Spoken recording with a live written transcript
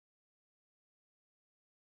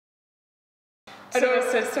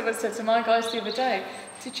Someone said to my guys the other day,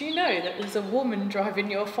 did you know that there's a woman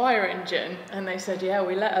driving your fire engine? And they said, yeah,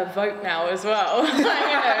 we let her vote now as well. You know,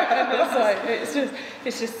 and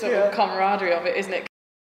it's just sort of camaraderie of it, isn't it?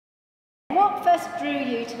 What first drew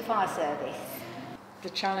you to the fire service? The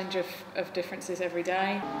challenge of differences every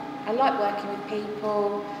day. I like working with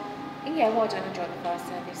people. And yeah, why don't I join the fire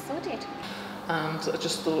service? So I did. And I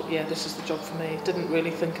just thought, yeah, this is the job for me. Didn't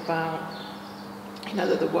really think about, you know,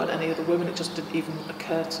 that there weren't any other women. It just didn't even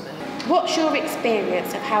occur to me. What's your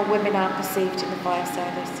experience of how women are perceived in the fire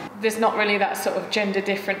service? There's not really that sort of gender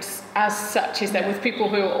difference as such, is there, with people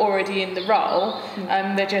who are already in the role.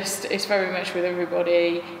 It's very much with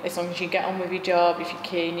everybody. As long as you get on with your job, if you're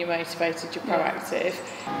keen, you're motivated, you're proactive.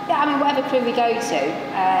 Yeah, I mean, whatever crew we go to,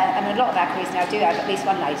 and a lot of our crews now do have at least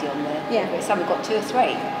one lady on there. Yeah. Some have got 2 or 3.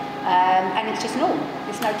 And it's just normal.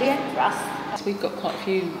 It's no different for us. We've got quite a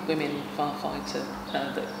few women firefighters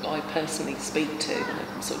that I personally speak to on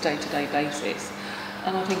a sort of day-to-day basis,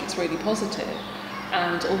 and I think it's really positive.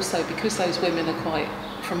 And also because those women are quite,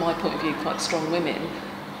 from my point of view, quite strong women,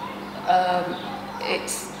 I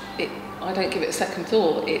don't give it a second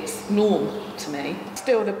thought. It's norm to me.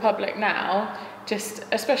 Still, the public now, just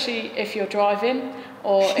especially if you're driving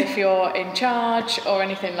or if you're in charge or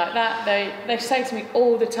anything like that, they say to me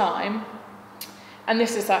all the time, and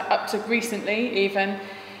this is like up to recently even,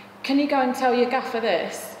 can you go and tell your gaffer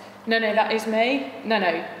this? No, that is me. No,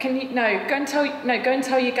 can you, go and tell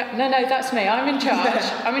your gaffer, no, that's me, I'm in charge,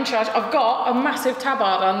 I'm in charge. I've got a massive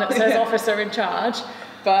tabard on that says officer in charge,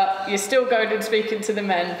 but you're still going and speaking to the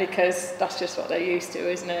men because that's just what they're used to,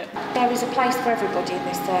 isn't it? There is a place for everybody in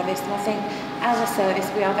this service, and I think as a service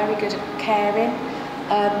we are very good at caring,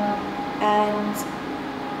 and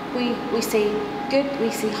we see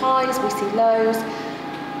we see highs, we see lows,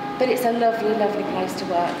 but it's a lovely, lovely place to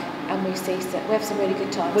work, and we have some really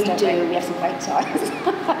good times. We have some great times.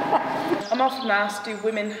 I'm often asked, do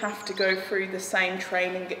women have to go through the same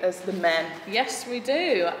training as the men? Yes, we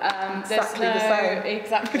do. Exactly the same.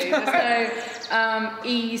 Exactly. There's no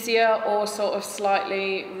easier or sort of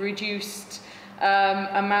slightly reduced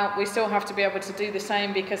amount. We still have to be able to do the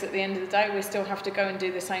same, because at the end of the day we still have to go and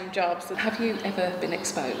do the same jobs. Have you ever been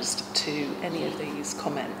exposed to any of these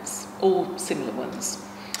comments, or similar ones?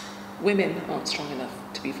 Women aren't strong enough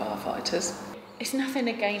to be firefighters. It's nothing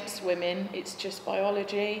against women, it's just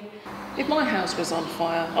biology. If my house was on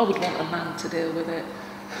fire, I would want a man to deal with it.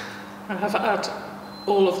 I have had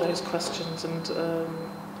all of those questions and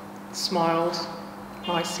smiled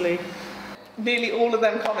nicely. Nearly all of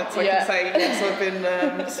them comments I can say yes, I've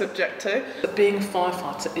been subject to. But being a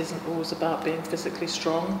firefighter isn't always about being physically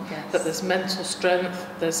strong. Yes. That there's mental strength,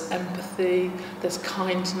 there's empathy, there's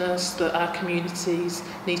kindness, that our communities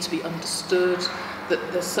need to be understood,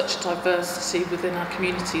 that there's such diversity within our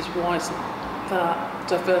communities. Why isn't that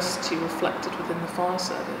diversity reflected within the fire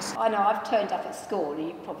service? I know, I've turned up at school, and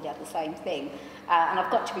you probably had the same thing, and I've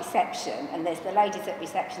got to reception, and there's the ladies at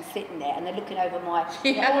reception sitting there, and they're looking over my,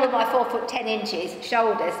 all of my 4'10"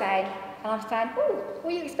 shoulders, saying, and I'm saying, oh,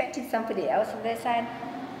 were you expecting somebody else? And they're saying,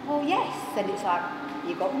 well, yes, and it's like,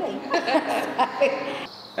 you got me.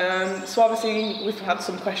 So obviously we've had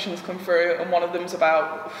some questions come through, and one of them's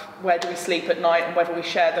about where do we sleep at night and whether we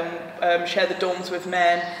share the dorms with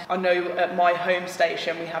men. I know at my home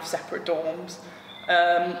station we have separate dorms,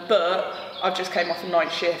 but I've just came off a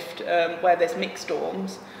night shift where there's mixed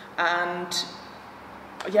dorms, and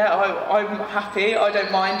yeah, I'm happy. I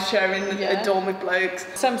don't mind sharing a dorm with blokes.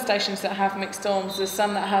 Some stations that have mixed dorms, there's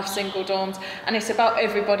some that have single dorms, and it's about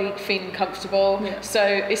everybody feeling comfortable. Yeah. So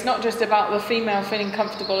it's not just about the female feeling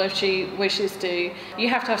comfortable if she wishes to. You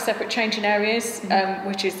have to have separate changing areas,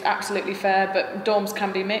 which is absolutely fair, but dorms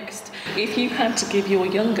can be mixed. If you had to give your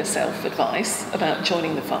younger self advice about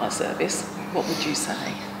joining the fire service, what would you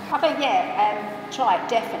say? I think, try it,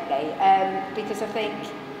 definitely, because I think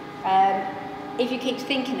if you keep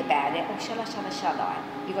thinking about it, oh, shall I?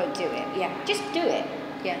 You won't do it. Yeah. Just do it.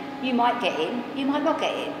 Yeah. You might get in, you might not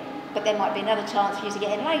get in, but there might be another chance for you to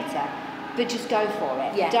get in later. But just go for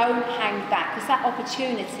it. Yeah. Don't hang back, because that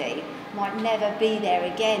opportunity might never be there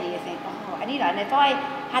again. And you think, oh, and and if I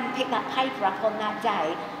hadn't picked that paper up on that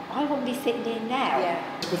day, I wouldn't be sitting here now.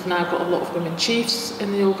 Yeah. We've now got a lot of women chiefs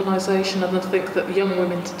in the organisation, and I think that young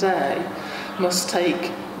women today must take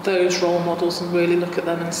those role models and really look at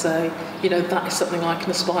them and say, that is something I can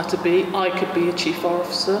aspire to be. I could be a chief fire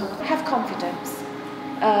officer. Have confidence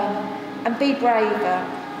and be braver.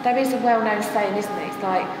 There is a well-known saying, isn't it? It's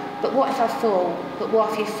like, but what if I fall? But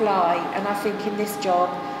what if you fly? And I think in this job,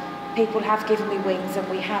 people have given me wings and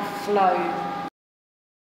we have flown.